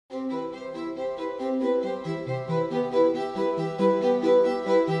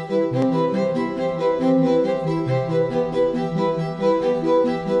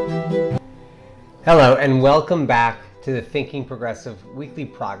Hello and welcome back to the Thinking Progressive Weekly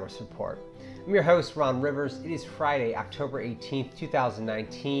Progress Report. I'm your host, Ron Rivers. It is Friday, October 18th,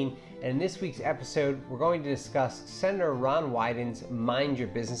 2019, and in this week's episode, we're going to discuss Senator Ron Wyden's Mind Your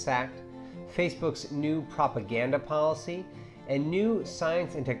Business Act, Facebook's new propaganda policy, and new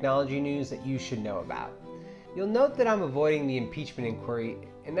science and technology news that you should know about. You'll note that I'm avoiding the impeachment inquiry,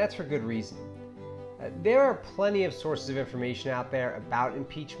 and that's for good reason. There are plenty of sources of information out there about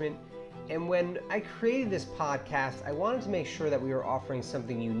impeachment, and when I created this podcast, I wanted to make sure that we were offering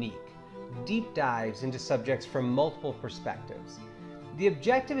something unique, deep dives into subjects from multiple perspectives. The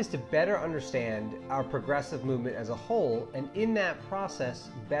objective is to better understand our progressive movement as a whole, and in that process,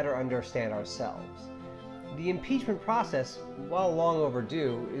 better understand ourselves. The impeachment process, while long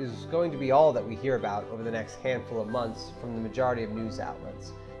overdue, is going to be all that we hear about over the next handful of months from the majority of news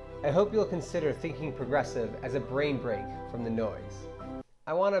outlets. I hope you'll consider Thinking Progressive as a brain break from the noise.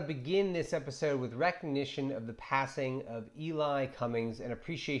 I want to begin this episode with recognition of the passing of Eli Cummings and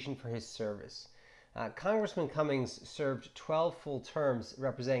appreciation for his service. Congressman Cummings served 12 full terms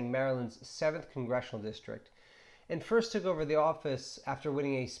representing Maryland's 7th Congressional District and first took over the office after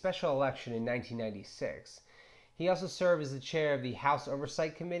winning a special election in 1996. He also served as the chair of the House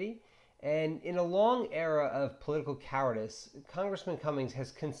Oversight Committee, and in a long era of political cowardice, Congressman Cummings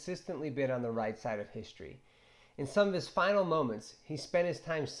has consistently been on the right side of history. In some of his final moments, he spent his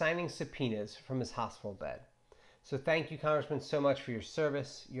time signing subpoenas from his hospital bed. So thank you, Congressman, so much for your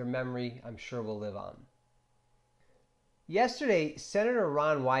service. Your memory, I'm sure, will live on. Yesterday, Senator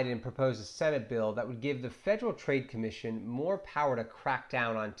Ron Wyden proposed a Senate bill that would give the Federal Trade Commission more power to crack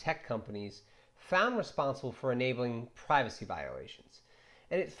down on tech companies found responsible for enabling privacy violations.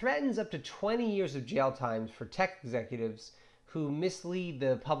 And it threatens up to 20 years of jail time for tech executives who mislead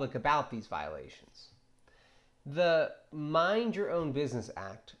the public about these violations. The Mind Your Own Business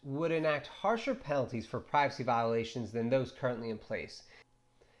Act would enact harsher penalties for privacy violations than those currently in place.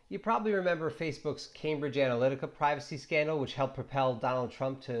 You probably remember Facebook's Cambridge Analytica privacy scandal, which helped propel Donald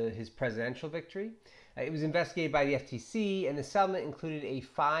Trump to his presidential victory. It was investigated by the FTC, and the settlement included a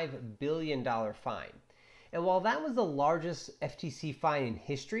 $5 billion fine. And while that was the largest FTC fine in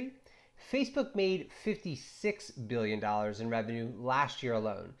history, Facebook made $56 billion in revenue last year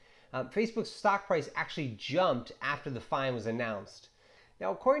alone. Facebook's stock price actually jumped after the fine was announced.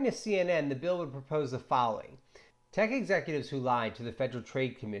 Now, according to CNN, the bill would propose the following. Tech executives who lied to the Federal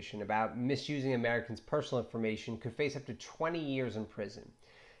Trade Commission about misusing Americans' personal information could face up to 20 years in prison.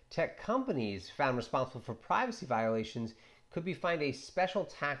 Tech companies found responsible for privacy violations could be fined a special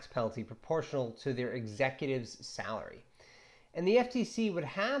tax penalty proportional to their executive's salary. And the FTC would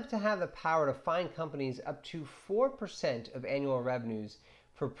have to have the power to fine companies up to 4% of annual revenues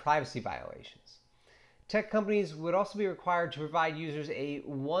for privacy violations. Tech companies would also be required to provide users a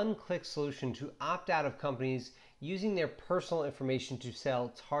one-click solution to opt out of companies using their personal information to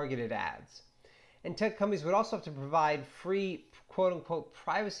sell targeted ads. And tech companies would also have to provide free, quote-unquote,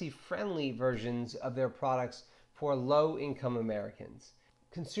 privacy-friendly versions of their products for low-income Americans.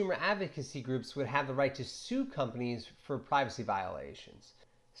 Consumer advocacy groups would have the right to sue companies for privacy violations.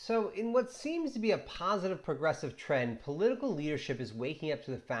 So in what seems to be a positive progressive trend, political leadership is waking up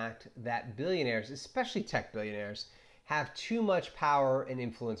to the fact that billionaires, especially tech billionaires, have too much power and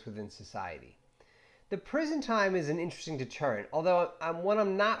influence within society. The prison time is an interesting deterrent, although one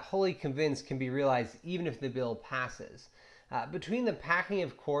I'm not wholly convinced can be realized even if the bill passes. Between the packing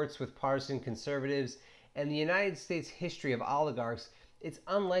of courts with partisan conservatives and the United States history of oligarchs, it's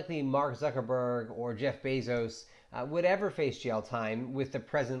unlikely Mark Zuckerberg or Jeff Bezos would ever face jail time with the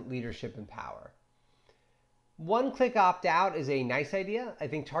present leadership in power. One-click opt-out is a nice idea. I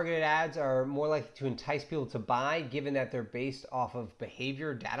think targeted ads are more likely to entice people to buy, given that they're based off of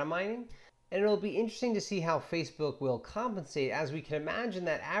behavior data mining. And it'll be interesting to see how Facebook will compensate, as we can imagine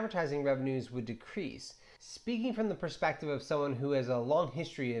that advertising revenues would decrease. Speaking from the perspective of someone who has a long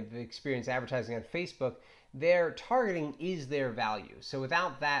history of experience advertising on Facebook, their targeting is their value. So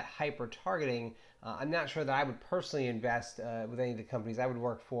without that hyper-targeting, I'm not sure that I would personally invest with any of the companies I would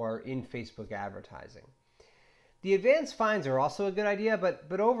work for in Facebook advertising. The advanced fines are also a good idea,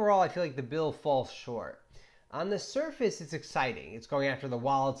 but overall I feel like the bill falls short. On the surface, it's exciting. It's going after the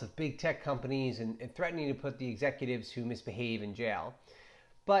wallets of big tech companies and threatening to put the executives who misbehave in jail.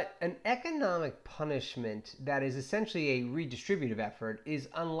 But an economic punishment that is essentially a redistributive effort is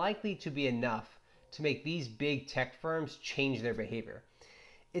unlikely to be enough to make these big tech firms change their behavior.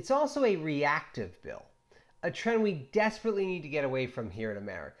 It's also a reactive bill, a trend we desperately need to get away from here in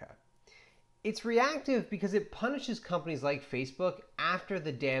America. It's reactive because it punishes companies like Facebook after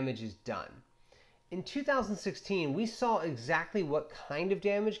the damage is done. In 2016, we saw exactly what kind of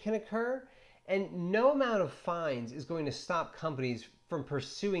damage can occur And no amount of fines is going to stop companies from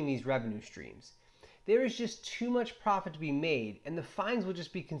pursuing these revenue streams. There is just too much profit to be made, and the fines will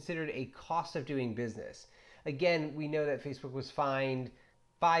just be considered a cost of doing business. Again, we know that Facebook was fined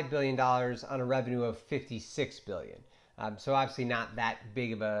 $5 billion on a revenue of $56 billion. So obviously not that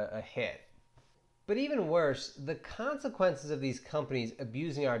big of a hit. But even worse, the consequences of these companies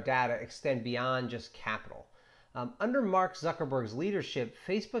abusing our data extend beyond just capital. Under Mark Zuckerberg's leadership,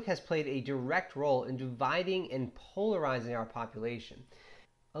 Facebook has played a direct role in dividing and polarizing our population.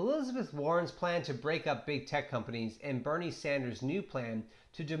 Elizabeth Warren's plan to break up big tech companies and Bernie Sanders' new plan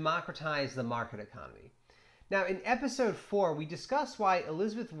to democratize the market economy. Now, in episode 4, we discussed why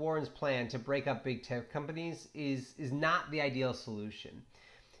Elizabeth Warren's plan to break up big tech companies is not the ideal solution.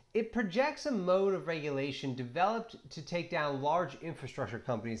 It projects a mode of regulation developed to take down large infrastructure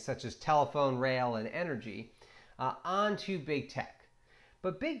companies such as telephone, rail, and energy onto big tech.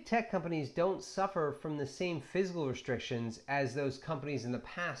 But big tech companies don't suffer from the same physical restrictions as those companies in the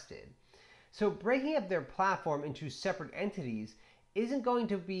past did. So breaking up their platform into separate entities isn't going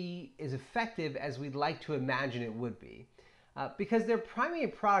to be as effective as we'd like to imagine it would be, because their primary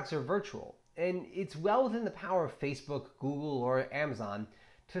products are virtual, and it's well within the power of Facebook, Google, or Amazon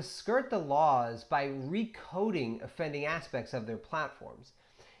to skirt the laws by recoding offending aspects of their platforms.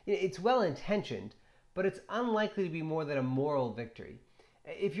 It's well intentioned, but it's unlikely to be more than a moral victory.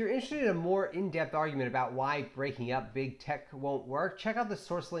 If you're interested in a more in-depth argument about why breaking up big tech won't work, check out the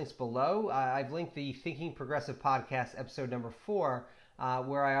source links below. I've linked the Thinking Progressive podcast episode number 4,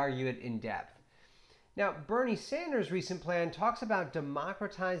 where I argue it in depth. Now, Bernie Sanders' recent plan talks about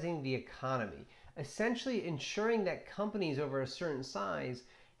democratizing the economy, essentially ensuring that companies over a certain size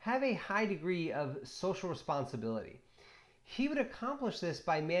have a high degree of social responsibility. He would accomplish this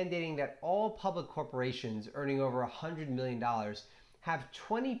by mandating that all public corporations earning over $100 million have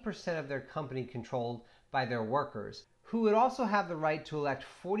 20% of their company controlled by their workers, who would also have the right to elect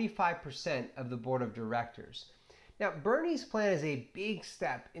 45% of the board of directors. Now, Bernie's plan is a big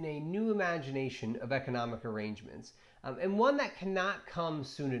step in a new imagination of economic arrangements, and one that cannot come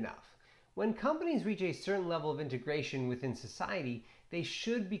soon enough. When companies reach a certain level of integration within society, they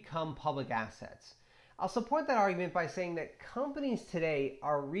should become public assets. I'll support that argument by saying that companies today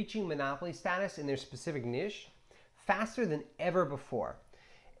are reaching monopoly status in their specific niche faster than ever before.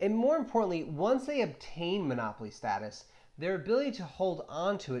 And more importantly, once they obtain monopoly status, their ability to hold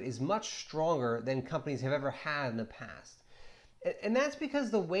on to it is much stronger than companies have ever had in the past. And that's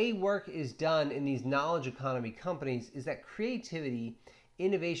because the way work is done in these knowledge economy companies is that creativity,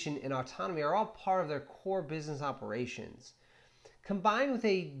 innovation, and autonomy are all part of their core business operations. Combined with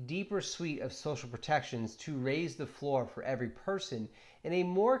a deeper suite of social protections to raise the floor for every person and a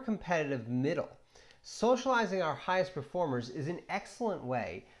more competitive middle, socializing our highest performers is an excellent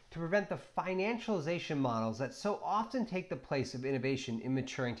way to prevent the financialization models that so often take the place of innovation in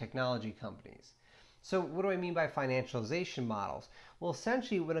maturing technology companies. So what do I mean by financialization models? Well,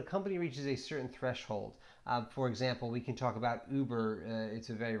 essentially, when a company reaches a certain threshold, for example, we can talk about Uber, it's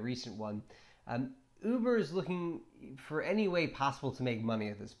a very recent one. Uber is looking for any way possible to make money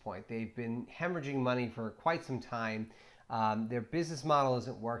at this point. They've been hemorrhaging money for quite some time. Their business model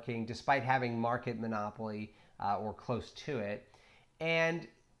isn't working despite having market monopoly or close to it. And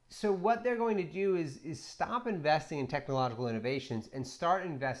so what they're going to do is stop investing in technological innovations and start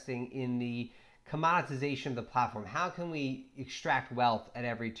investing in the commoditization of the platform. How can we extract wealth at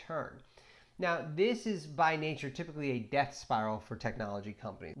every turn? Now, this is by nature typically a death spiral for technology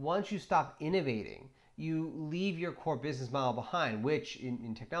companies. Once you stop innovating, you leave your core business model behind, which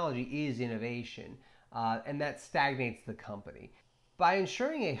in technology is innovation, and that stagnates the company. By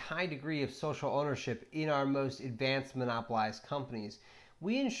ensuring a high degree of social ownership in our most advanced monopolized companies,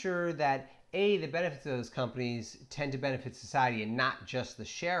 we ensure that A, the benefits of those companies tend to benefit society and not just the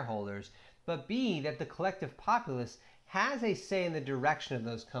shareholders, but B, that the collective populace has a say in the direction of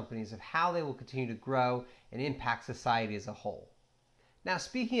those companies, of how they will continue to grow and impact society as a whole. Now,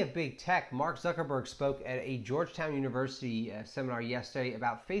 speaking of big tech, Mark Zuckerberg spoke at a Georgetown University seminar yesterday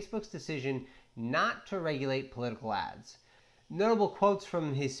about Facebook's decision not to regulate political ads. Notable quotes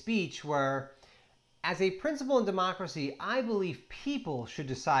from his speech were, "As a principle in democracy, I believe people should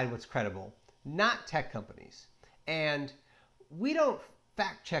decide what's credible, not tech companies." And "We don't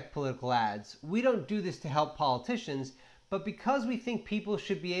fact-check political ads. We don't do this to help politicians, but because we think people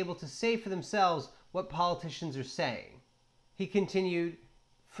should be able to say for themselves what politicians are saying." He continued,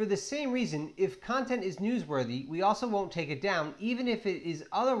 "For the same reason, if content is newsworthy, we also won't take it down, even if it is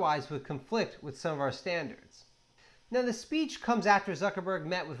otherwise would conflict with some of our standards." Now, the speech comes after Zuckerberg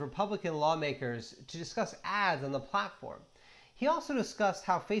met with Republican lawmakers to discuss ads on the platform. He also discussed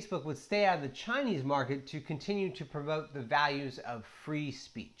how Facebook would stay out of the Chinese market to continue to promote the values of free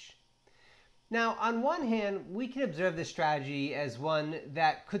speech. Now, on one hand, we can observe this strategy as one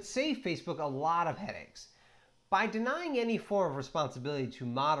that could save Facebook a lot of headaches. By denying any form of responsibility to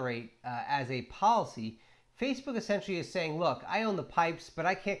moderate as a policy, Facebook essentially is saying, look, I own the pipes, but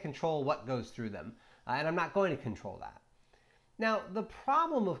I can't control what goes through them, and I'm not going to control that. Now, the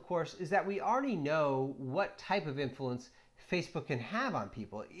problem, of course, is that we already know what type of influence Facebook can have on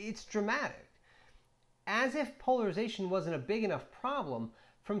people. It's dramatic. As if polarization wasn't a big enough problem,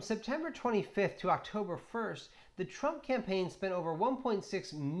 from September 25th to October 1st, the Trump campaign spent over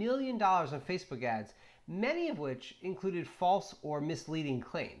 $1.6 million on Facebook ads, many of which included false or misleading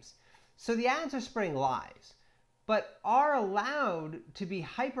claims. So the ads are spreading lies, but are allowed to be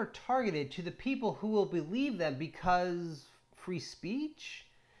hyper-targeted to the people who will believe them because free speech?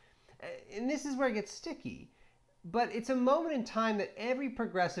 And this is where it gets sticky. But it's a moment in time that every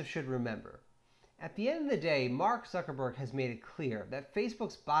progressive should remember. At the end of the day, Mark Zuckerberg has made it clear that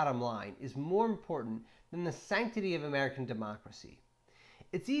Facebook's bottom line is more important than the sanctity of American democracy.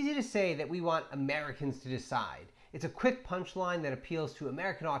 It's easy to say that we want Americans to decide. It's a quick punchline that appeals to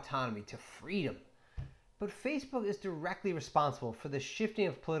American autonomy, to freedom. But Facebook is directly responsible for the shifting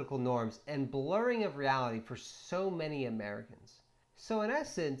of political norms and blurring of reality for so many Americans. So in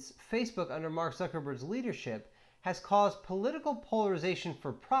essence, Facebook under Mark Zuckerberg's leadership has caused political polarization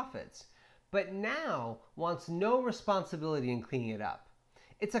for profits, but now wants no responsibility in cleaning it up.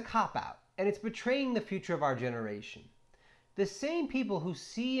 It's a cop-out, and it's betraying the future of our generation. The same people who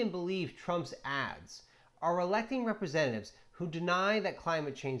see and believe Trump's ads are electing representatives who deny that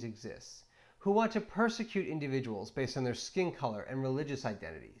climate change exists, who want to persecute individuals based on their skin color and religious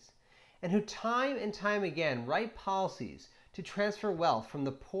identities, and who time and time again write policies to transfer wealth from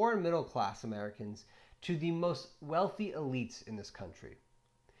the poor and middle class Americans to the most wealthy elites in this country.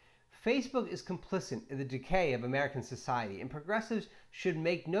 Facebook is complicit in the decay of American society, and progressives should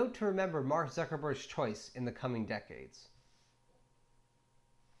make note to remember Mark Zuckerberg's choice in the coming decades.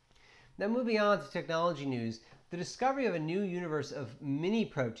 Now moving on to technology news, the discovery of a new universe of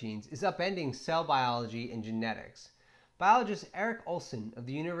mini-proteins is upending cell biology and genetics. Biologist Eric Olson of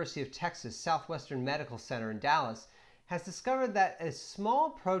the University of Texas Southwestern Medical Center in Dallas has discovered that a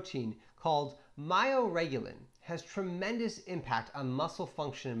small protein called myoregulin has tremendous impact on muscle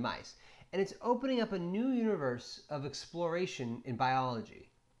function in mice, and it's opening up a new universe of exploration in biology.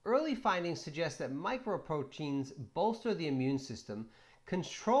 Early findings suggest that microproteins bolster the immune system,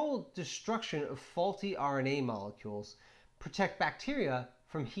 control destruction of faulty RNA molecules, protect bacteria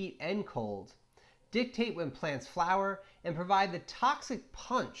from heat and cold, dictate when plants flower, and provide the toxic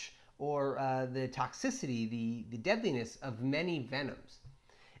punch or the toxicity, the deadliness of many venoms.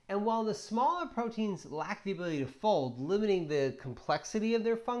 And while the smaller proteins lack the ability to fold, limiting the complexity of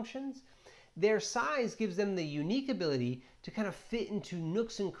their functions, their size gives them the unique ability to kind of fit into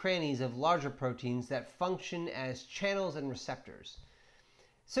nooks and crannies of larger proteins that function as channels and receptors.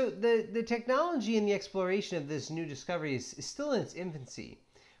 So the technology and the exploration of this new discovery is still in its infancy,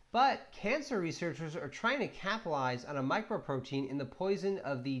 but cancer researchers are trying to capitalize on a microprotein in the poison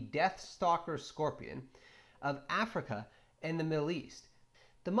of the death stalker scorpion of Africa and the Middle East.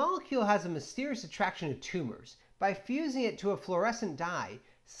 The molecule has a mysterious attraction to tumors. By fusing it to a fluorescent dye,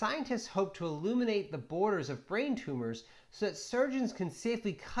 scientists hope to illuminate the borders of brain tumors so that surgeons can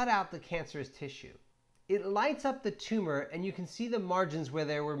safely cut out the cancerous tissue. It lights up the tumor and you can see the margins where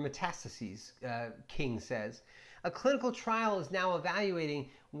there were metastases, King says. A clinical trial is now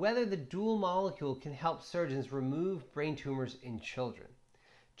evaluating whether the dual molecule can help surgeons remove brain tumors in children.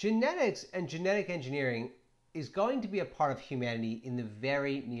 Genetics and genetic engineering is going to be a part of humanity in the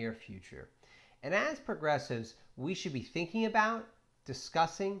very near future. And as progressives, we should be thinking about,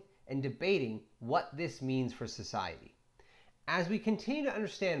 discussing, and debating what this means for society. As we continue to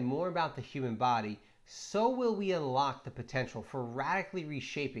understand more about the human body, so will we unlock the potential for radically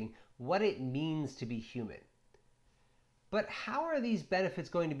reshaping what it means to be human. But how are these benefits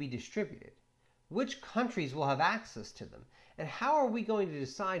going to be distributed? Which countries will have access to them? And how are we going to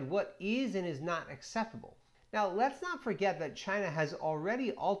decide what is and is not acceptable? Now, let's not forget that China has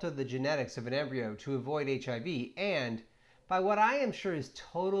already altered the genetics of an embryo to avoid HIV and, by what I am sure is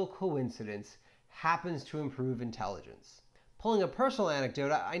total coincidence, happens to improve intelligence. Pulling a personal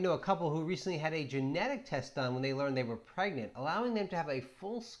anecdote, I know a couple who recently had a genetic test done when they learned they were pregnant, allowing them to have a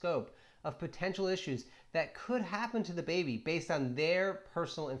full scope of potential issues that could happen to the baby based on their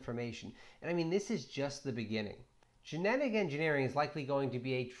personal information. And I mean, this is just the beginning. Genetic engineering is likely going to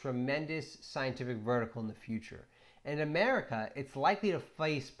be a tremendous scientific vertical in the future. And in America, it's likely to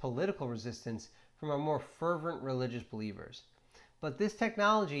face political resistance from our more fervent religious believers. But this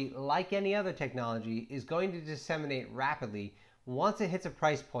technology, like any other technology, is going to disseminate rapidly once it hits a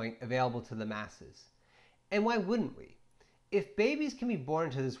price point available to the masses. And why wouldn't we? If babies can be born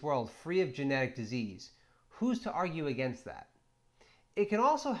into this world free of genetic disease, who's to argue against that? It can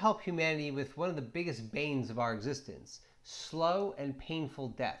also help humanity with one of the biggest banes of our existence, slow and painful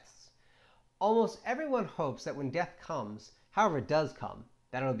deaths. Almost everyone hopes that when death comes, however it does come,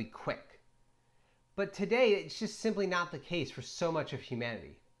 that it'll be quick. But today, it's just simply not the case for so much of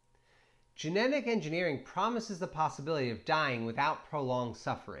humanity. Genetic engineering promises the possibility of dying without prolonged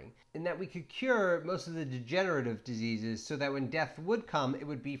suffering, in that we could cure most of the degenerative diseases so that when death would come, it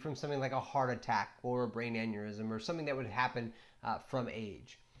would be from something like a heart attack or a brain aneurysm or something that would happen from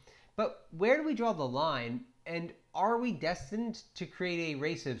age. But where do we draw the line, and are we destined to create a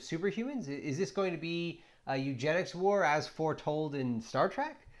race of superhumans? Is this going to be a eugenics war as foretold in Star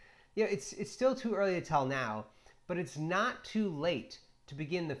Trek? It's still too early to tell now, but it's not too late to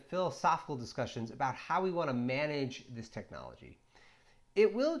begin the philosophical discussions about how we want to manage this technology.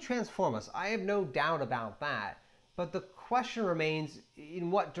 It will transform us, I have no doubt about that, but the question remains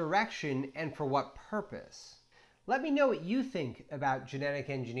in what direction and for what purpose. Let me know what you think about genetic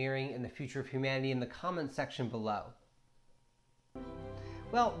engineering and the future of humanity in the comments section below.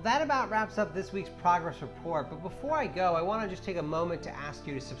 Well, that about wraps up this week's progress report, but before I go, I want to just take a moment to ask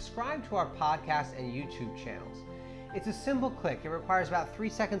you to subscribe to our podcast and YouTube channels. It's a simple click. It requires about 3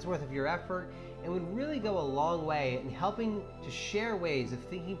 seconds worth of your effort and would really go a long way in helping to share ways of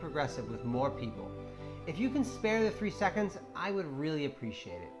thinking progressive with more people. If you can spare the 3 seconds, I would really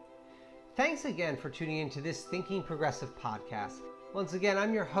appreciate it. Thanks again for tuning into this Thinking Progressive podcast. Once again,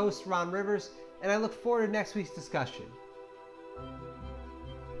 I'm your host, Ron Rivers, and I look forward to next week's discussion.